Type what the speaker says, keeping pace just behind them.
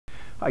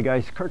Hi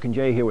guys, Kirk and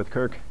Jay here with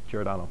Kirk,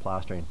 Giordano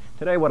Plastering.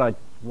 Today what I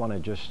want to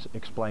just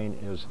explain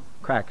is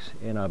cracks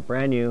in a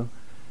brand new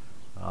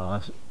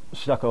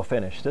stucco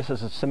finish. This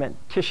is a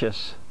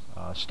cementitious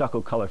stucco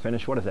color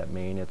finish. What does that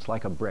mean? It's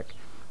like a brick.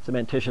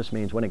 Cementitious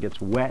means when it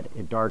gets wet,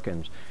 it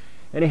darkens.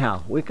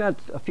 Anyhow, we've got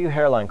a few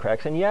hairline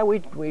cracks, and yeah,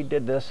 we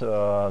did this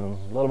a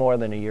little more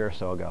than a year or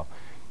so ago.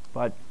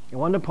 But I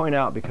wanted to point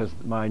out, because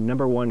my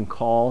 #1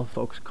 call,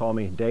 folks call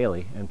me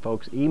daily, and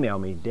folks email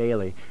me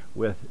daily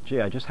with, gee,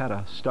 I just had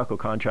a stucco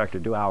contractor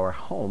do our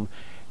home,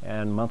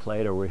 and a month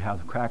later we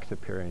have cracks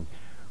appearing.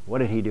 What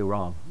did he do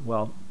wrong?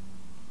 Well,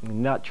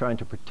 I'm not trying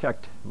to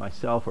protect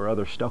myself or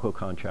other stucco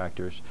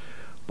contractors,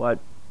 but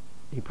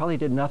he probably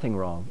did nothing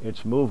wrong.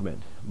 It's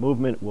movement.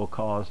 Movement will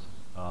cause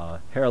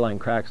hairline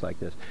cracks like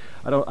this.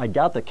 I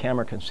doubt the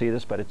camera can see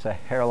this, but it's a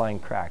hairline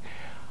crack.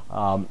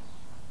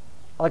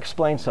 I'll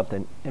explain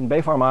something. In Bay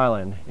Farm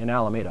Island in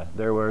Alameda,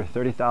 there were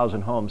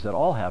 30,000 homes that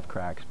all have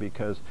cracks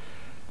because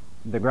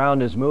the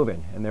ground is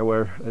moving, and there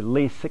were at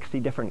least 60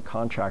 different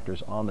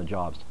contractors on the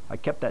jobs. I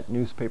kept that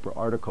newspaper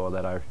article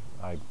that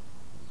I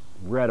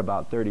read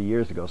about 30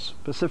 years ago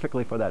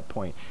specifically for that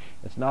point.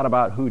 It's not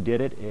about who did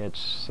it,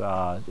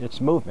 it's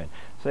movement.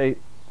 Say,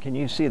 can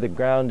you see the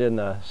ground in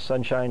the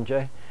sunshine,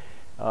 Jay?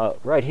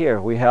 Right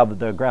here we have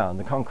the ground.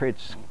 The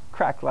concrete's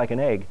cracked like an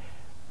egg.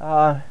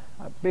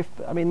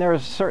 I mean, there are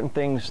certain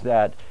things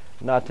that,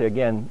 not to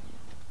again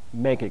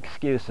make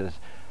excuses,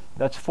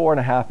 that's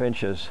 4.5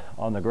 inches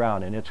on the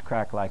ground, and it's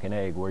cracked like an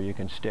egg, where you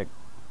can stick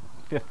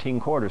 15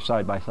 quarters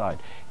side by side.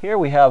 Here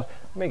we have,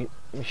 let me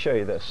show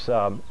you this.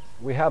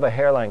 We have a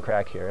hairline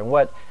crack here, and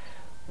let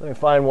me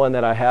find one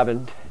that I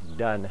haven't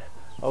done.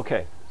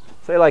 Okay,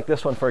 say like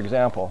this one, for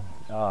example.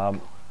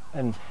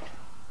 And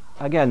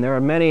again, there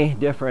are many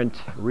different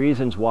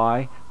reasons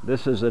why.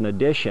 This is an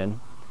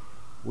addition.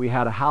 We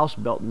had a house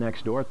built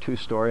next door,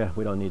 2-story.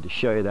 We don't need to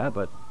show you that,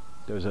 but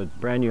there's a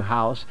brand new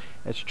house.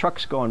 It's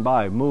trucks going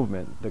by,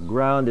 movement. The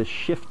ground is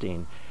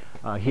shifting.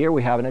 Here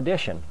we have an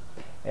addition.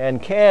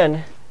 And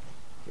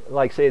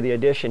like say the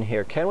addition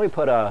here, can we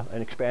put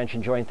an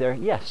expansion joint there?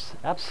 Yes,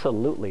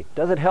 absolutely.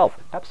 Does it help?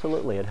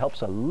 Absolutely, it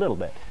helps a little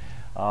bit.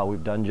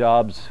 We've done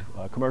jobs,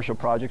 commercial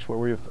projects, where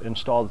we've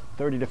installed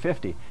 30 to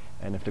 50,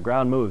 and if the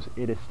ground moves,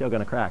 it is still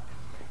going to crack.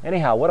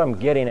 Anyhow, what I'm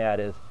getting at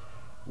is,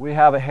 we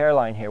have a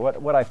hairline here.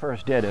 What I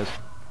first did is,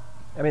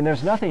 I mean,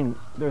 there's nothing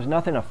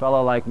a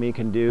fellow like me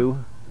can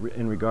do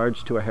in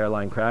regards to a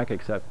hairline crack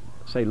except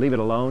say leave it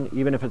alone,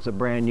 even if it's a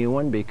brand new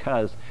one,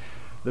 because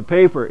the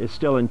paper is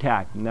still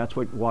intact, and that's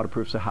what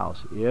waterproofs a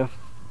house. If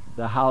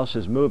the house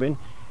is moving,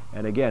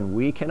 and again,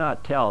 we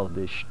cannot tell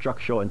the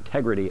structural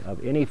integrity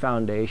of any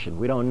foundation.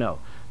 We don't know.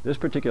 This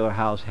particular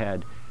house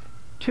had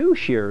 2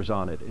 shears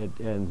on it,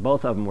 and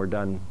both of them were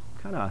done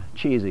kind of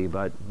cheesy,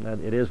 but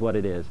it is what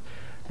it is.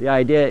 The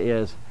idea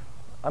is,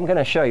 I'm going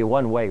to show you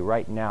one way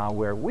right now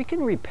where we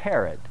can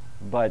repair it,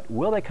 but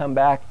will they come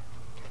back?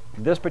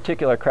 This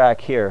particular crack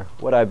here,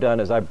 what I've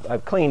done is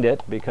I've cleaned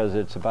it because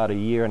it's about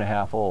 1.5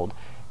 years old,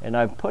 and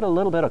I've put a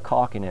little bit of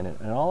caulking in it,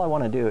 and all I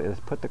want to do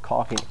is put the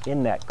caulking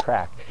in that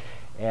crack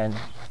and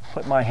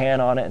put my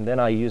hand on it, and then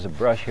I use a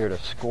brush here to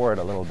score it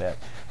a little bit.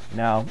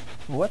 Now,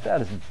 what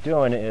that is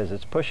doing is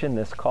it's pushing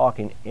this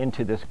caulking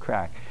into this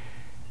crack.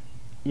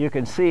 You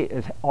can see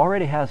it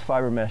already has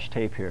fiber mesh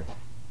tape here.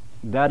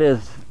 That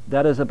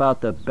is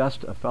about the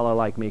best a fellow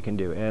like me can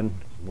do. And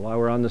while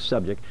we're on the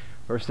subject,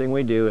 first thing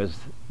we do is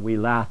we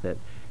lath it,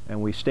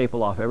 and we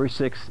staple off every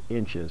 6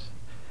 inches.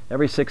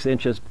 Every 6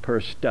 inches per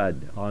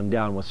stud on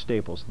down with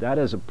staples. That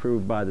is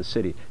approved by the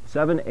city.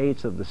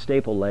 7/8 of the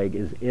staple leg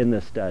is in the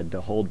stud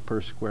to hold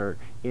per square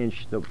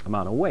inch the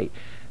amount of weight.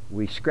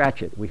 We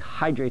scratch it. We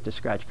hydrate the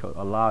scratch coat,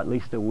 allow at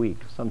least a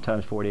week,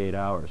 sometimes 48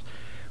 hours.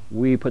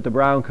 We put the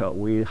brown coat.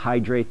 We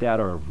hydrate that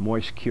or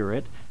moist cure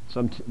it.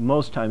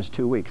 Most times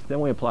 2 weeks. Then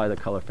we apply the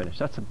color finish.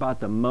 That's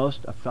about the most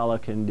a fella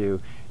can do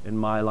in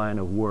my line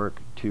of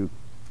work to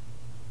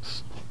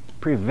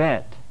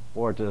prevent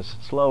or to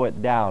slow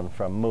it down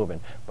from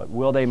moving. But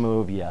will they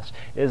move? Yes.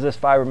 Is this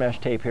fiber mesh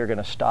tape here going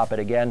to stop it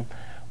again?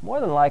 More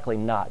than likely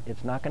not.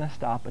 It's not going to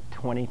stop a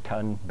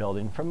 20-ton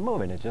building from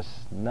moving. It's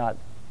just not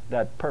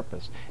that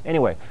purpose.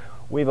 Anyway,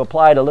 we've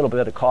applied a little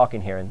bit of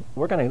caulking here, and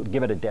we're going to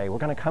give it a day. We're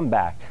going to come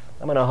back.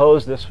 I'm going to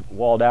hose this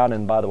wall down,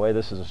 and by the way,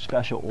 this is a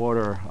special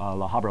order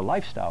La Habra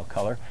Lifestyle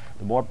color.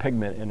 The more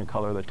pigment in the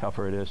color, the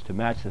tougher it is to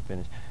match the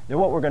finish. Then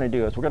what we're going to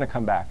do is we're going to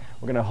come back.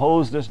 We're going to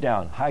hose this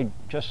down,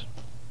 just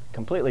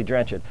completely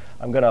drench it.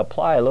 I'm going to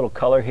apply a little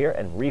color here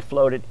and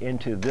refloat it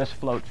into this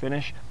float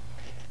finish,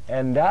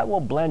 and that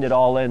will blend it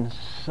all in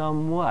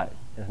somewhat.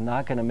 It's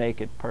not going to make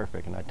it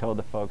perfect. And I told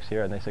the folks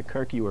here, and they said,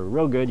 Kirk, you were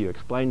real good. You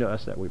explained to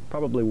us that we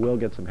probably will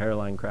get some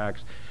hairline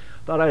cracks.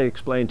 Thought I'd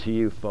explain to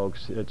you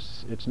folks,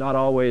 it's not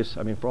always,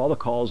 I mean, for all the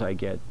calls I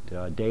get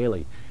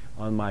daily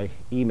on my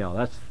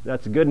email,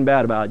 that's good and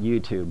bad about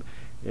YouTube.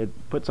 It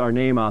puts our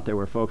name out there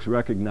where folks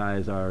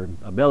recognize our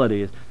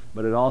abilities,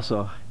 but it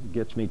also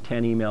gets me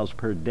 10 emails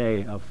per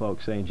day of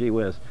folks saying, gee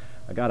whiz,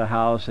 I got a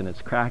house and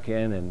it's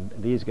cracking, and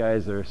these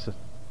guys are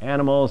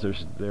animals,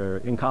 they're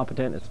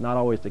incompetent. It's not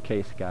always the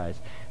case,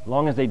 guys, as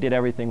long as they did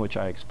everything which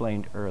I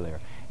explained earlier.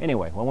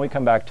 Anyway, when we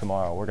come back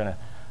tomorrow,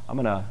 I'm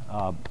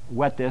gonna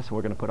wet this.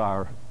 We're gonna put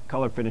our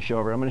color finish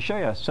over. I'm gonna show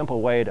you a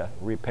simple way to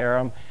repair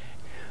them.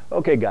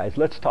 Okay, guys,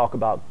 let's talk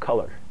about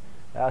color.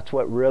 That's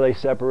what really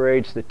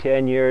separates the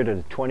 10-year to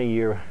the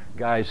 20-year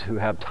guys who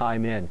have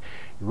time in.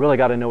 You really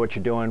got to know what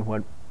you're doing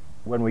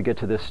when we get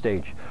to this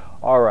stage.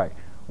 All right,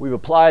 we've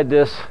applied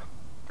this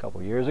a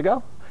couple years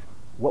ago.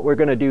 What we're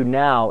going to do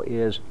now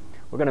is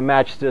we're going to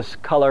match this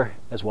color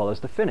as well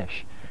as the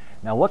finish.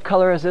 Now, what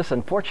color is this?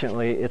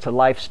 Unfortunately, it's a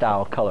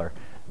lifestyle color.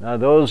 Now,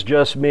 those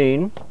just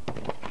mean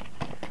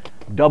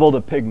double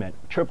the pigment,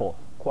 triple,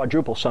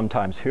 quadruple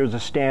sometimes. Here's the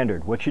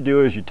standard. What you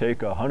do is you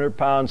take a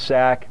 100-pound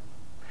sack,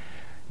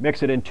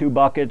 mix it in 2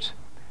 buckets,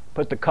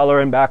 put the color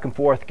in back and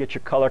forth, get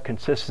your color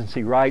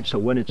consistency right, so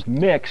when it's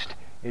mixed,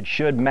 it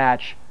should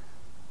match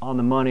on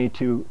the money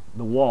to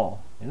the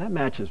wall. And that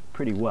matches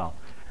pretty well.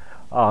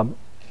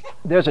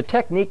 There's a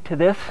technique to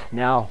this.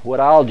 Now, what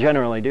I'll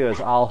generally do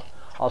is I'll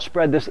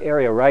spread this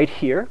area right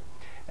here,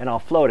 and I'll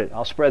float it.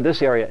 I'll spread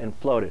this area and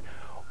float it.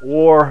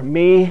 Or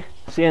me,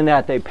 seeing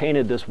that they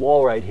painted this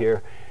wall right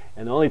here,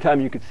 and the only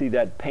time you can see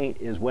that paint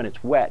is when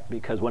it's wet,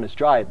 because when it's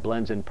dry, it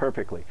blends in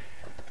perfectly.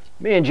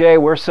 Me and Jay,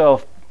 we're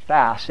so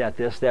fast at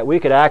this that we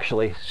could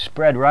actually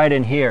spread right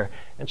in here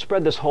and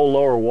spread this whole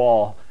lower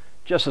wall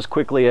just as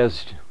quickly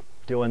as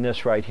doing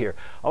this right here.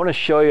 I want to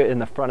show you in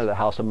the front of the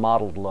house a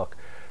modeled look.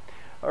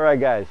 All right,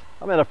 guys,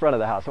 I'm in the front of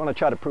the house. I want to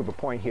try to prove a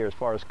point here as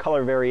far as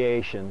color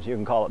variations. You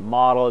can call it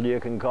modeled, you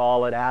can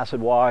call it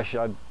acid wash.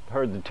 I've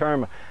heard the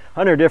term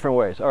 100 different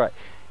ways. All right,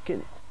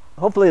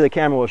 hopefully the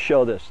camera will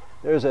show this.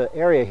 There's an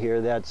area here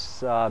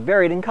that's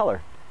varied in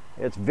color.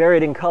 It's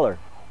varied in color.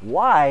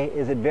 Why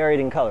is it varied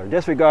in color?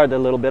 Disregard the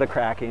little bit of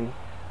cracking,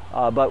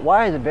 but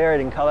why is it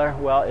varied in color?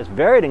 Well, it's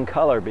varied in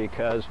color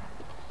because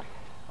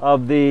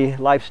of the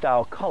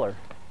lifestyle color.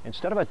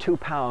 Instead of a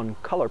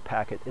 2-pound color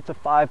packet, it's a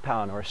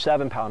 5-pound or a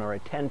 7-pound or a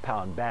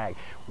 10-pound bag.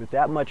 With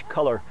that much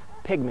color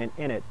pigment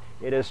in it,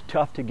 it is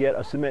tough to get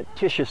a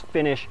cementitious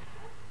finish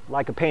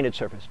like a painted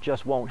surface.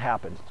 Just won't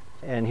happen.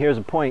 And here's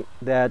a point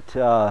that,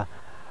 a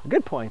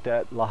good point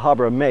that La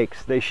Habra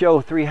makes. They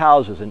show 3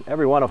 houses, and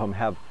every one of them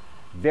have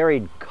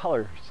varied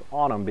colors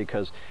on them,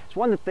 because it's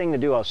one thing to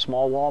do a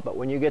small wall, but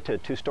when you get to a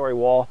 2-story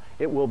wall,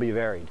 it will be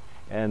varied.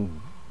 And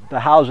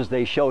the houses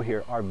they show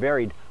here are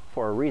varied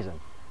for a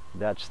reason.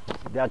 That's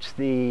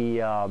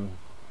the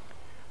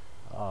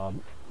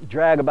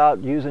drag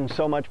about using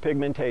so much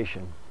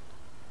pigmentation.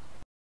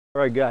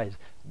 All right, guys,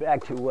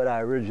 back to what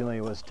I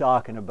originally was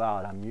talking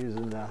about. I'm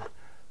using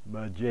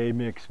but Jay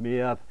mixed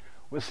me up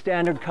with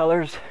standard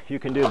colors. You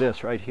can do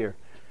this right here.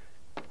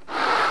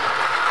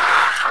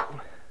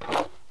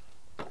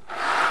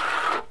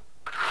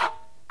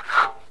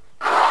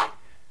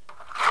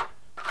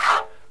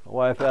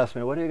 My wife asked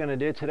me, "What are you going to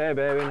do today,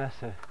 baby?" And I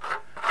said,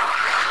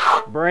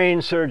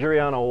 "Brain surgery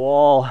on a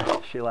wall."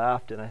 She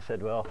laughed, and I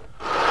said, "Well,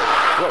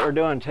 what we're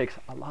doing takes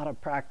a lot of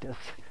practice.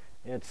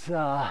 It's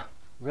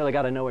really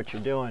got to know what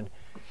you're doing."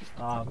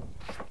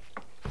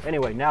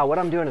 Anyway, now what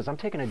I'm doing is I'm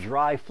taking a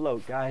dry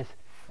float, guys,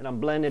 and I'm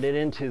blending it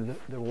into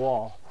the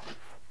wall.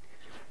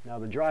 Now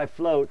the dry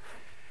float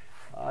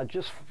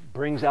just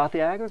brings out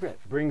the aggregate,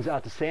 brings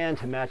out the sand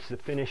to match the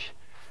finish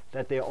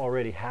that they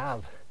already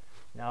have.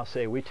 Now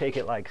say we take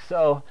it like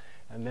so,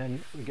 and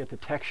then we get the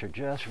texture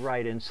just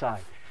right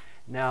inside.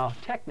 Now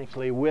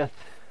technically with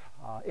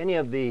any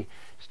of the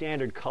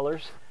standard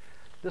colors,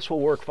 this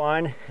will work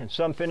fine, and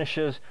some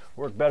finishes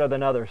work better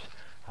than others.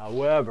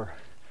 However,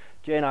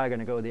 Jay and I are going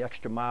to go the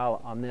extra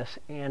mile on this,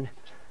 and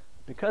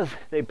because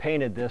they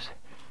painted this,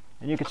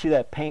 and you can see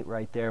that paint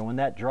right there, when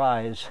that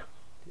dries,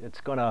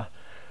 it's gonna,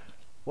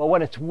 well,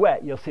 when it's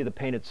wet, you'll see the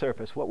painted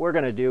surface. What we're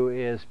going to do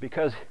is,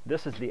 because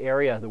this is the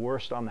area the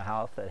worst on the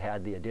house that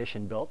had the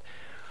addition built,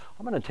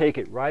 I'm going to take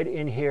it right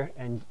in here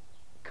and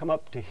come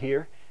up to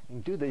here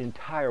and do the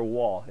entire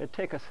wall. It'd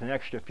take us an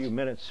extra few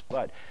minutes,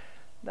 but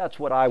that's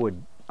what I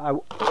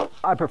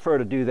prefer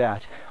to do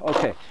that.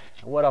 Okay,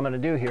 what I'm going to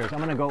do here is I'm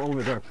going to go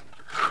over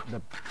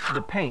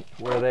the paint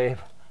where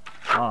they've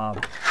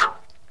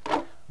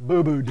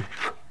boo-booed.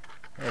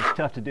 It's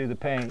tough to do the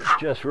paint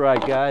just right,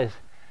 guys.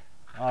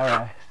 All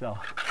right, so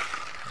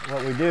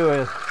what we do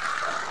is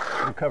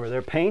we cover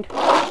their paint,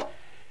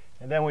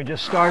 and then we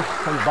just start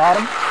from the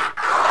bottom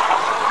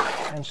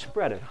and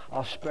spread it.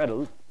 I'll spread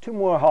 2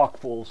 more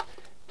hawkfuls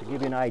to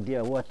give you an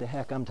idea of what the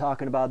heck I'm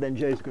talking about. Then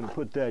Jay's going to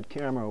put that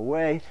camera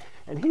away,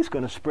 and he's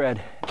going to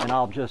spread, and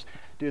I'll just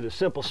do the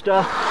simple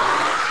stuff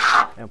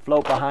and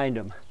float behind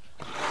him.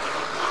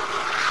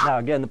 Now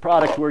again, the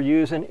product we're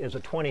using is a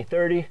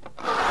 2030.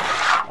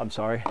 I'm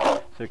sorry,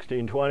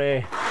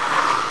 1620.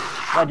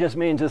 That just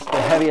means it's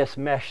the heaviest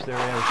mesh there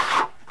is,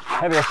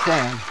 heaviest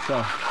sand.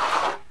 So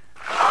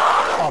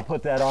I'll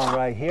put that on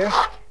right here.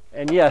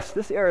 And yes,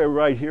 this area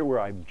right here where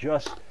I've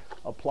just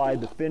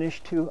applied the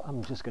finish to,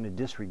 I'm just going to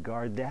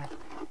disregard that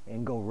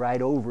and go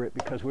right over it,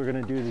 because we're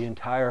going to do the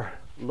entire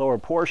lower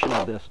portion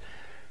of this.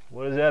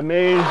 What does that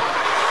mean?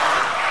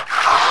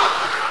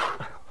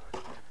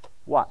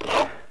 Watch.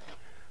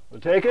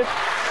 take it,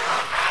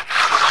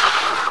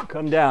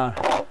 come down.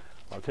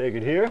 I'll take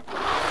it here,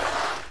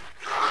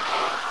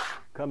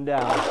 come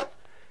down.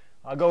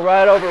 I'll go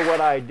right over what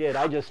I did.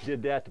 I just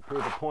did that to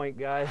prove a point,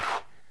 guys.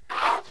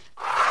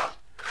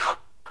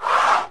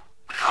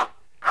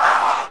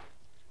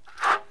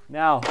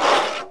 Now,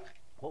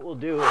 what we'll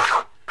do is,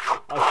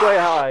 I'll show you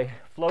how I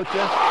float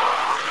this.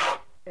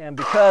 And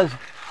because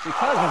of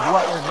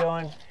what we're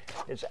doing,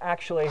 it's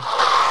actually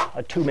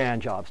a two-man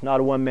job. It's not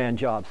a one-man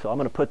job. So I'm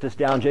going to put this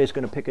down. Jay's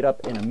going to pick it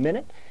up in a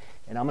minute.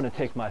 And I'm going to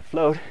take my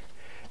float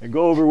and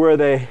go over where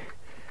they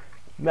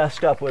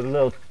messed up with a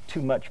little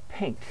too much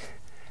paint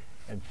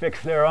and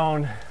fix their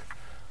own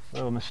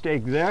little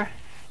mistake there.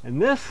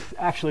 And this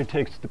actually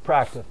takes the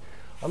practice.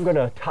 I'm going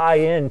to tie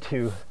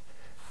into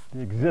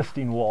the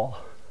existing wall.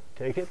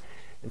 Take it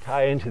and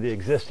tie into the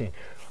existing.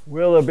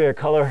 Will there be a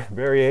color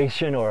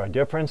variation or a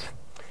difference?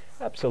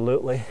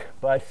 Absolutely,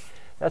 but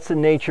that's the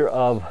nature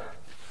of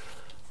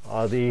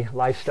the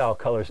lifestyle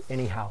colors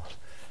anyhow.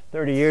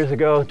 30 years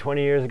ago,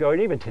 20 years ago,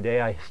 and even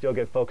today, I still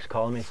get folks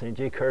calling me saying,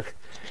 "Gee, Kirk,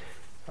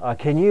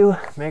 can you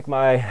make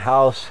my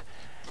house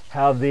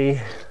have the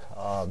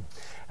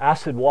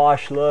acid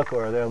wash look?"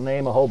 Or they'll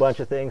name a whole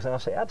bunch of things, and I'll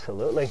say,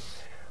 absolutely.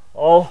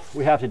 All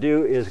we have to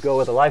do is go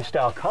with a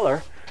lifestyle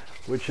color,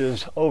 which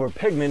is over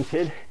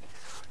pigmented,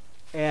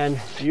 and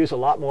use a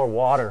lot more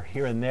water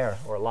here and there,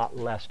 or a lot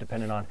less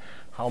depending on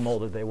how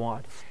molded they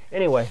want.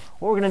 Anyway,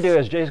 what we're going to do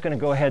is Jay's going to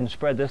go ahead and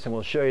spread this, and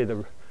we'll show you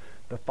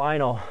the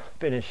final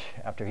finish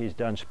after he's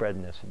done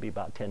spreading this. It'll be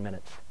about 10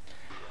 minutes.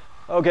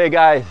 Okay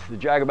guys, the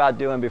drag about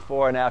doing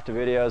before and after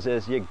videos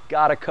is you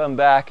gotta come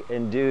back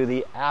and do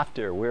the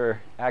after.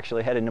 We're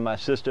actually heading to my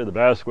sister, the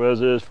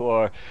Vasquez's,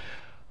 for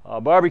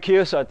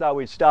barbecue, so I thought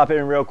we'd stop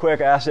in real quick.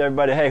 I asked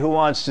everybody, hey, who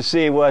wants to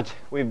see what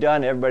we've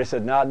done? Everybody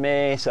said, not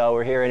me, so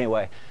we're here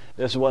anyway.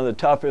 This is one of the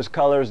toughest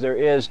colors there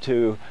is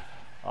to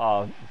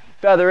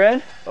feather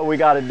in, but we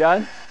got it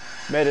done.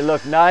 Made it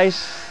look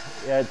nice.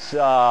 It's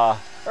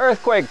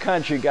earthquake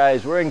country,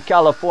 guys. We're in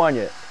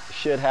California.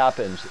 Shit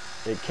happens.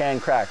 It can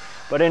crack.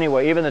 But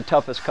anyway, even the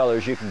toughest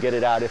colors, you can get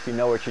it out if you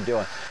know what you're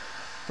doing.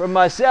 From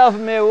myself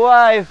and my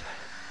wife,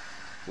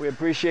 we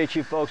appreciate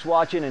you folks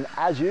watching, and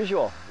as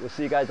usual, we'll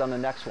see you guys on the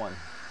next one.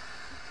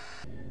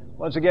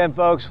 Once again,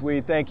 folks,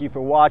 we thank you for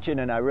watching,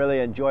 and I really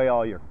enjoy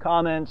all your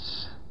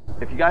comments.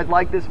 If you guys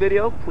like this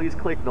video, please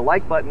click the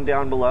like button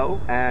down below,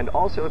 and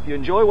also if you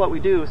enjoy what we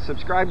do,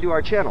 subscribe to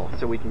our channel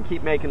so we can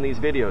keep making these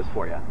videos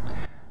for you.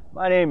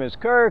 My name is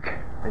Kirk.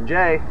 And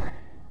Jay.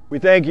 We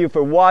thank you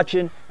for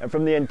watching, and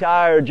from the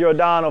entire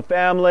Giordano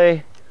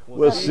family,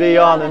 we'll see you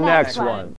on the next one.